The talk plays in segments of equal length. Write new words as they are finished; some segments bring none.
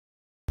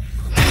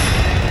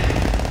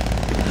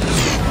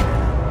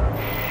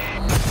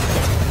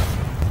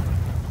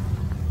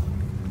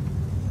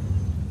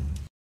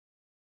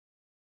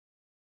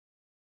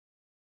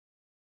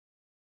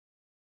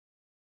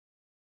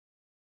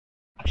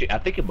I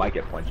think it might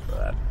get points for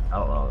that. I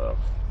don't know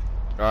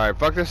though. Alright,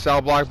 fuck this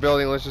cell block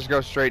building. Let's just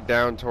go straight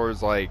down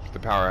towards, like, the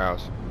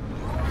powerhouse.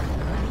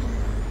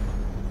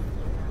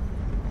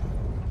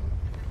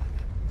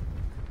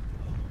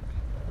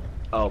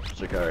 Oh,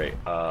 Sakari,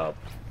 I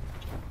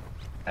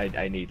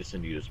need to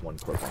send you this one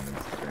clip on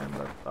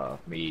Instagram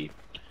of me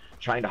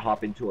trying to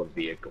hop into a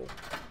vehicle.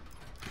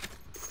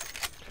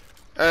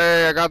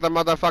 Hey, I got the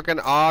motherfucking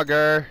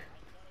auger.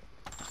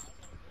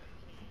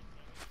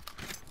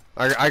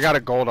 I got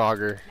a gold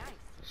auger.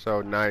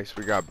 So nice,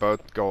 we got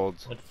both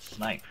golds. What's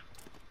snipe?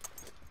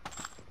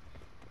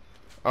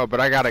 Oh, but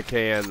I got a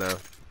KN though.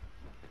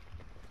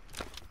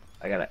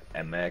 I got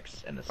an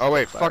MX and a Oh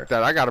wait, Spitfire. fuck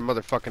that. I got a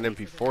motherfucking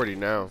MP40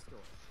 now.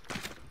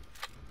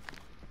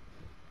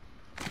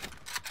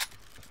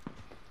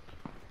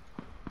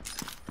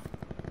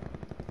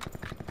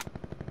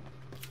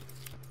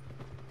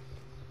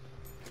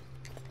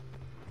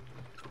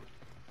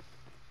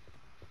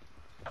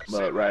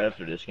 But right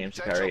after this game,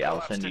 Sakari,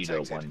 I'll send you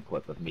the one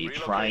clip of me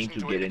trying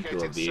to get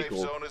into a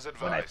vehicle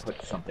when I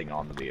put something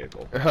on the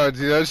vehicle. Oh,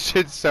 dude, that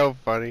shit's so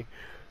funny.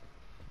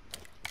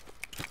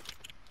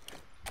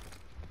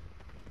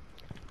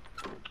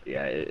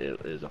 Yeah, it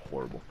is a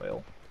horrible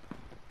fail.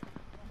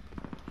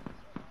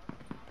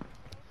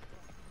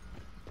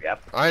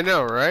 Yep. I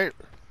know, right?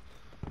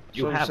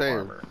 You That's what I'm have saying.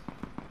 armor.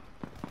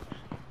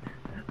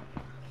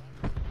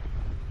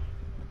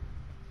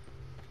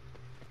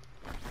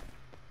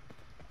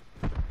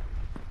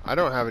 I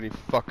don't have any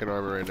fucking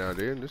armor right now,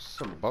 dude. This is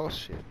some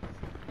bullshit.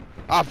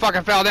 Oh, fuck,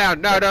 I fell down.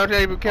 No, don't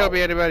even kill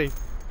me, anybody.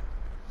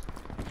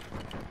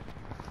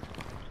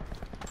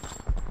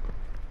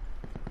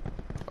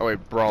 Oh,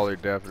 wait, brawler,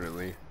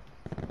 definitely.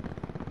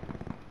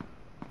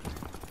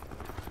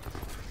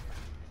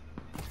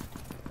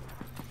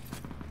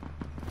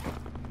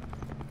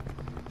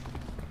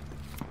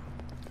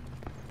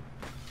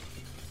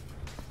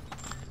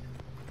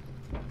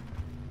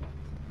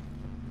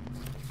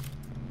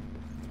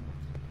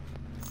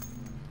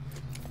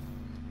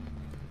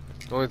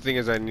 The only thing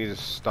is I need a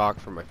stock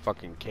for my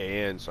fucking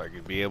KN so I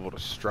could be able to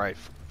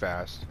strife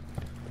fast.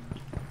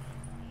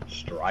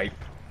 Strife.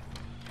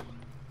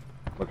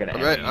 Looking at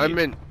I'm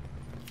in.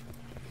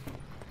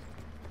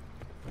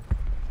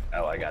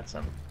 Oh, I got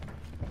some.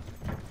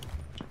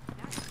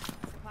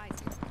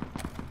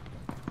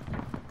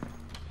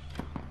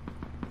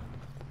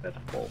 That's a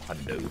full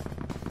hundo.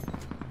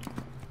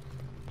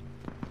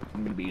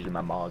 I'm gonna be using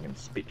my Mog and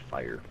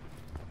Spitfire.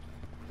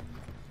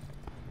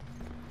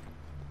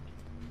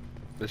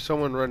 There's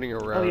someone running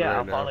around Oh yeah, right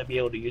I'll now. finally be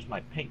able to use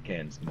my paint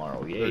cans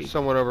tomorrow. Yay. There's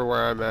someone over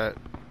where I'm at.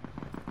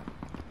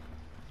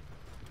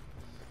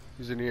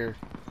 He's in here.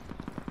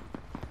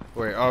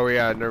 Wait, oh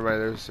yeah, never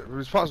mind. It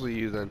was possibly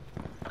you then.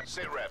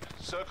 Sit rep.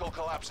 Circle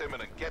collapse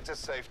imminent. Get to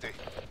safety.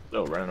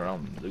 Oh, running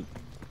around the loop.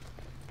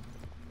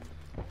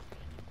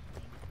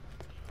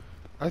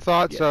 I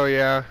thought so,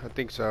 yeah. I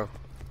think so.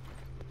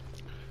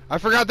 I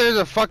forgot there's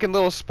a fucking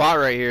little spot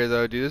right here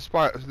though, dude.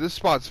 This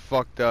spot's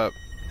fucked up.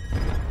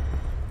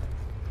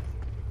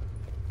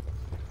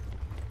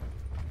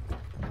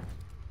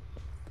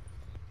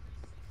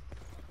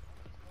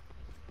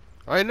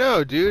 I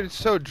know, dude. It's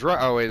so dry.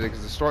 Oh wait,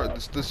 because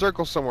the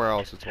circle's somewhere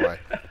else. That's why.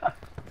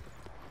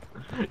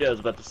 Yeah, I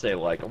was about to say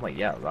like, oh my,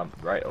 yeah, I'm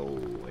right. Oh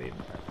wait.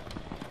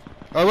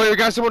 Oh wait, we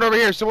got someone over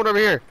here. Someone over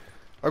here.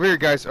 Over here,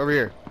 guys. Over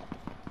here.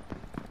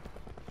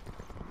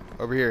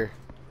 Over here.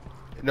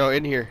 No,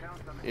 in here.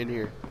 In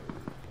here.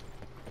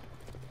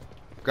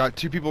 Got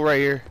 2 people right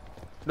here.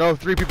 No,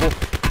 3 people.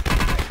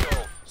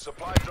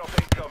 Supply drop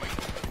incoming.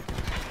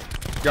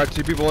 Got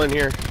 2 people in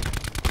here.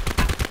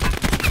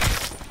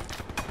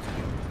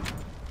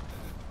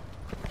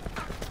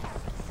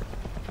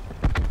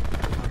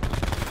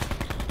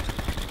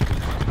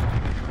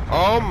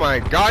 Oh my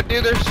god,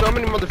 dude, there's so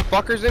many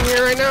motherfuckers in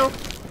here right now.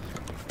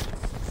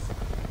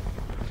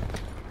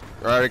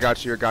 Alright, I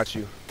got you, I got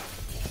you.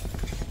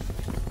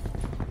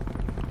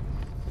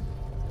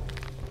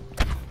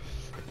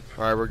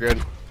 Alright, we're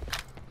good.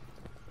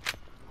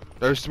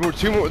 There's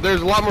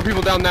there's a lot more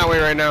people down that way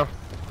right now.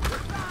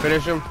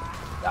 Finish him.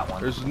 That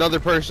one. There's another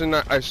person,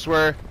 I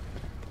swear.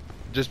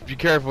 Just be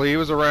careful, he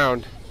was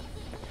around.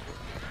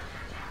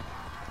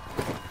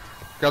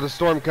 Got the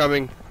storm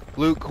coming.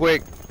 Loot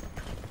quick.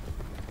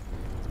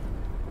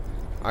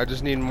 I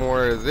just need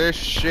more of this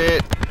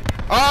shit.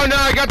 Oh no,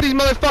 I got these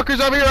motherfuckers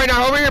over here right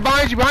now. Over here,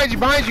 behind you, behind you,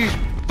 behind you.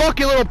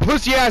 Fucking little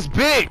pussy ass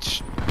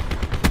bitch.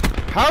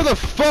 How the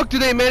fuck do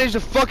they manage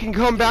to fucking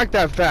come back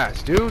that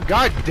fast, dude?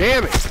 God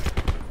damn it.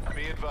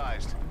 Be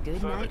advised.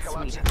 Good Further night,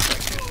 collapse sweetheart.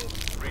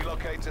 expected.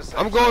 Relocate to safe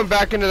I'm going zone.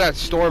 back into that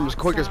storm as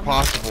quick as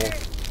possible.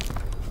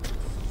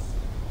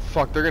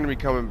 Fuck, they're gonna be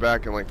coming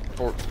back and like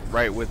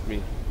right with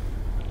me.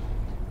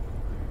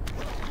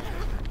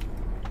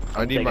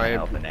 I need my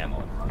health and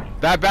ammo and running.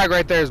 That bag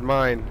right there is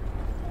mine.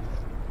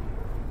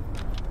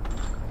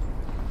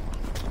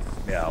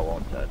 Yeah, I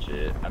won't touch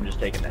it. I'm just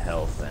taking the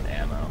health and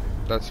ammo.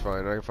 That's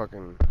fine. I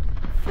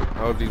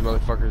hope these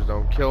motherfuckers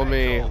don't kill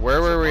me.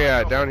 Where were we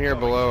at? Down here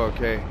below.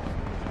 Okay.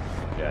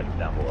 Yeah, it's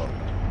down below.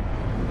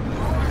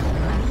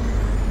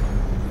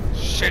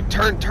 shit.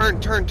 Turn,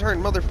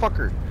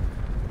 motherfucker.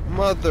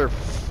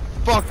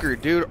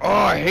 Motherfucker, dude. Oh,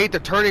 I hate the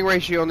turning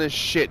ratio on this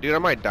shit, dude. I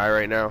might die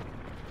right now.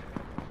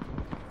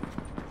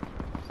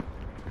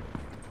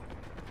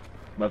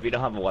 Well, if you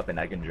don't have a weapon,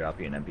 I can drop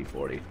you an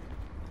MP40.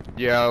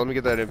 Yeah, let me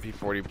get that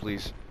MP40,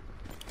 please.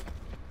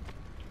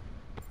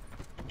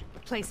 The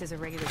place is a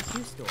regular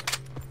Q store.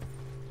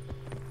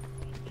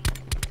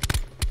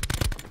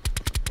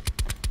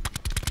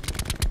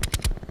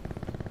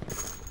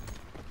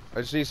 I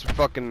just need some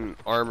fucking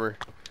armor.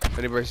 If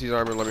anybody sees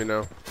armor, let me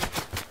know.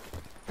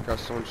 Got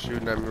someone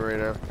shooting at me right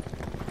now.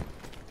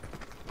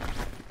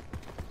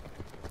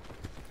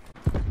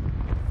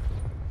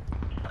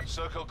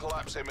 Circle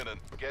collapse imminent.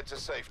 Get to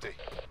safety.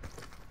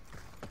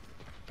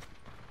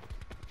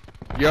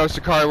 Yo,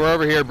 Sakari, we're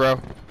over here, bro.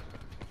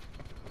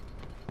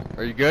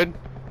 Are you good?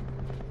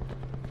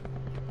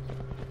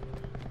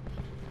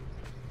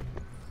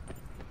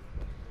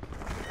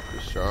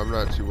 Sure, I'm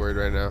not too worried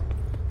right now.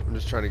 I'm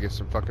just trying to get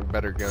some fucking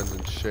better guns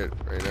and shit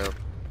right now.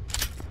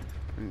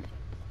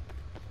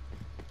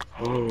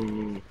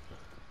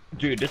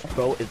 Dude, this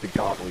boat is the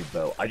Godly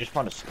boat. I just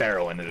found a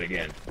sparrow in it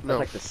again. That's No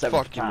like the 7th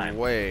fucking time.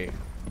 way.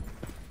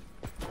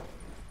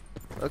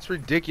 That's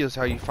ridiculous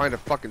how you find a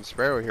fucking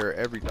sparrow here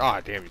every.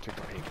 Ah, damn! You took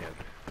my handgun.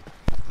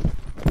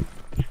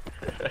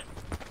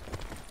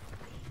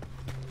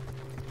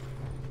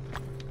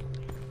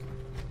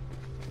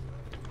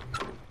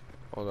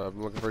 Hold up,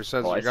 I'm looking for a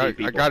sensor. Oh, I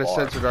got a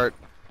sensor dart.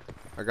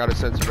 I got a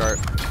sensor dart.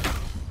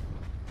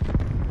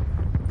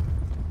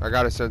 I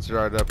got a sensor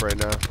dart up right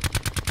now.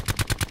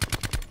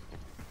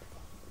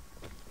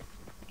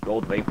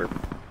 Gold vapor.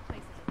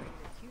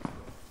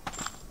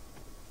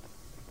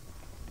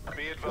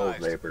 Be Gold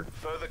advised. vapor.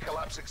 Further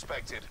collapse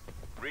expected.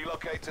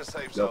 Relocate to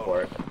safe Go zone.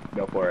 for it.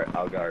 Go for it.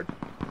 I'll guard.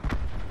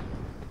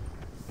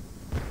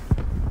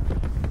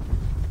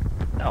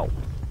 No.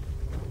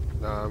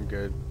 Nah, I'm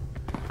good.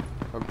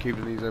 I'm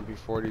keeping these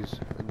MP40s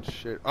and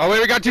shit. Oh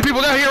wait, we got 2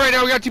 people down here right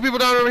now. We got 2 people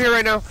down over here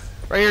right now.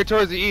 Right here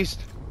towards the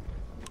east.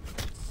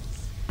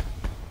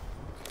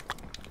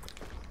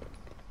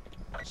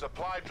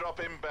 Supply drop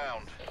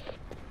inbound.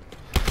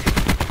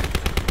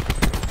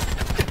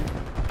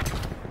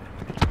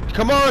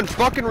 Come on,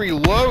 fucking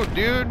reload,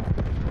 dude.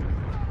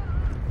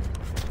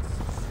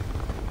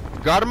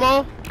 Got them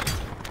all?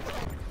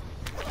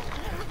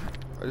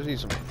 I just need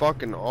some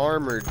fucking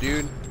armor,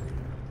 dude.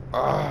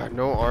 Ah,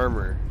 no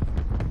armor.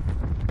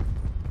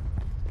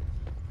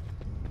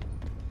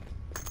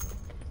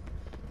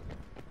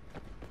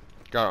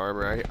 Got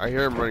armor. I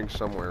hear him running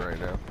somewhere right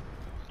now.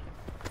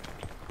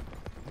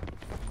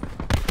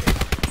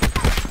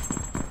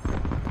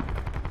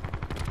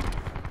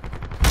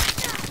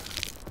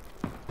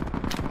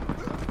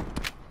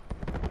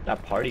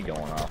 That party going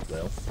off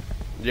though.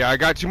 Yeah, I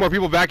got 2 more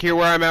people back here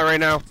where I'm at right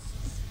now.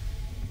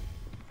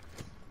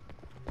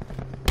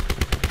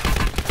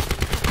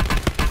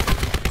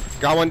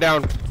 Got one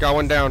down. Got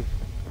one down.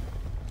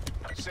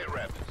 Sit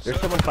rep.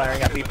 There's someone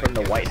firing at me from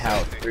the White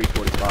House,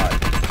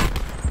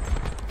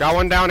 345. Got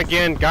one down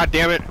again. God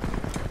damn it.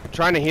 I'm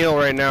trying to heal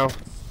right now.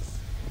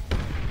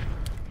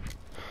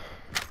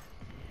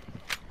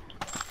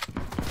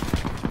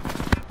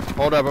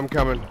 Hold up, I'm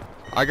coming.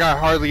 I got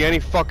hardly any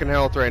fucking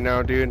health right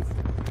now, dude.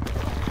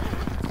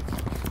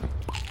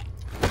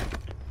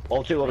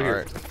 All 2 over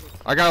here. Alright.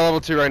 I got a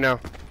level 2 right now.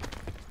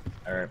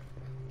 Alright.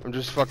 I'm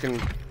just fucking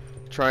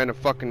trying to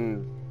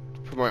fucking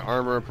put my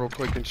armor up real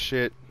quick and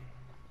shit.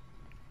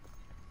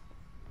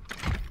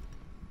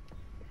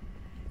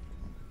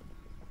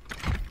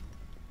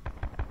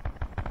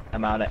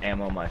 I'm out of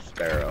ammo on my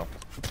Sparrow.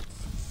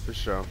 For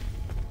sure.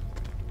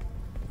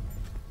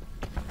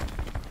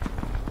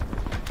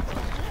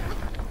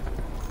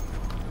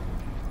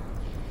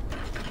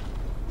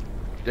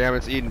 Damn,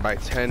 it's eaten by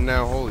 10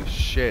 now. Holy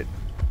shit.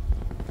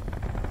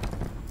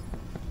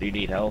 Do you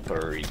need help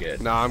or are you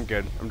good? Nah, I'm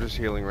good. I'm just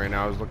healing right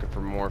now. I was looking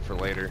for more for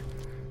later.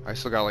 I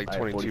still got like I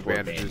have 22 44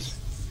 bandages. bands.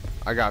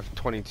 I got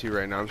 22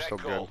 right now. I'm still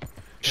good.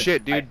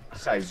 Shit, dude.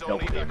 I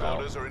doubled the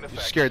amount. You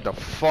scared the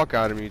fuck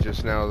out of me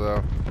just now,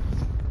 though.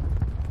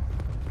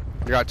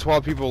 We got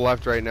 12 people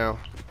left right now.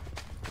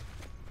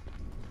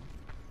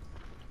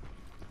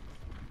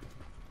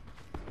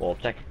 Well,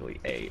 technically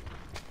 8.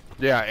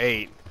 Yeah,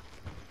 8.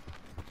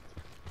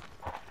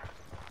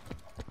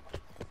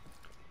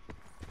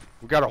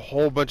 We got a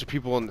whole bunch of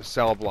people in the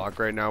cell block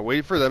right now.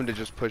 Wait for them to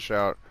just push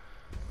out.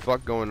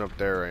 Fuck going up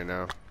there right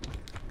now.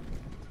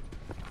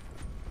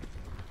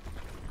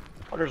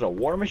 Oh, there's a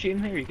war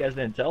machine here? You guys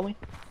didn't tell me?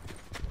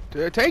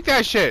 Dude, take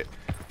that shit.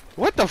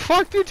 What the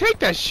fuck, dude? Take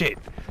that shit.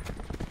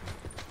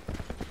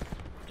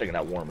 Taking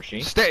that war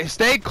machine.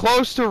 Stay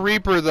close to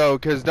Reaper though,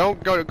 cause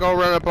don't go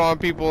run up on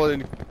people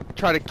and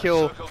try to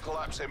kill. Circle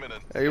collapse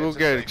imminent. Hey, we'll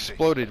get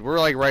exploded. We're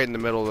like right in the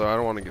middle though. I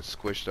don't want to get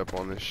squished up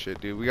on this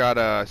shit, dude. We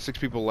got 6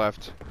 people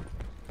left.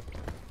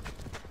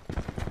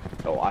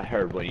 Oh, I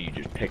heard when you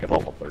just pick up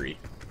all 3.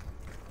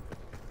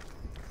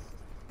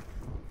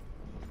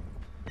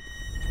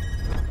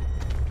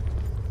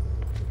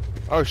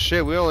 Oh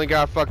shit, we only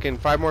got fucking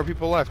 5 more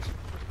people left.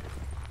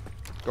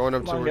 Going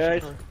up Come on,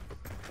 towards. guys.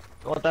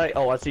 What the?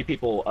 Oh, I see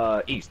people.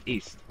 East.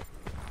 East.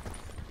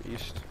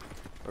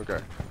 Okay.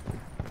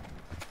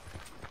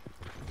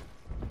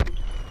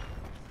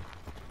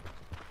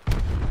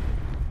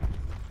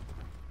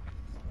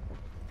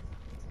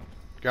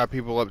 Got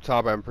people up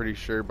top, I'm pretty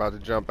sure, about to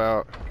jump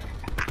out.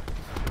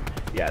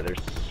 Yeah, they're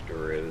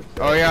screwed.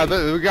 Oh yeah,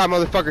 we got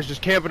motherfuckers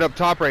just camping up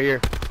top right here.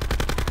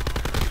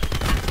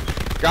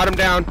 Got him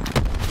down.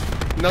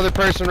 Another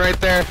person right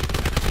there.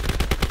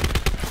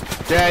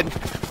 Dead.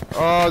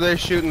 Oh, they're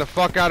shooting the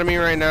fuck out of me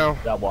right now.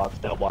 That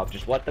walk.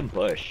 Just let them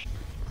push.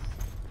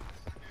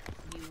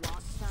 You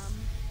want some?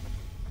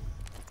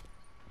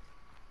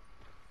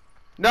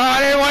 No, I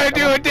didn't want to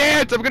do a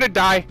dance. I'm gonna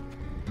die.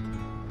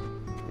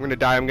 I'm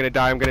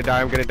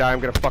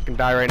gonna fucking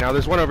die right now.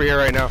 There's one over here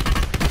right now.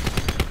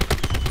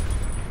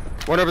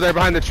 One over there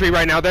behind the tree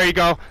right now. There you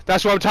go.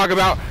 That's what I'm talking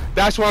about.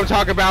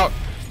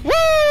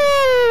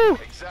 Woo!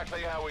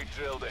 Exactly how we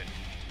drilled it.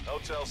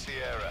 Hotel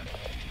Sierra.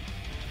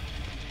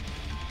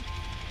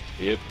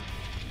 Yep.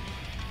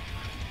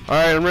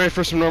 Alright, I'm ready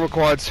for some normal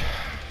quads.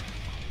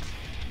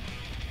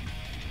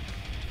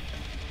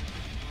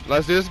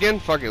 Let's do this again?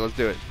 Fuck it, let's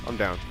do it. I'm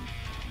down.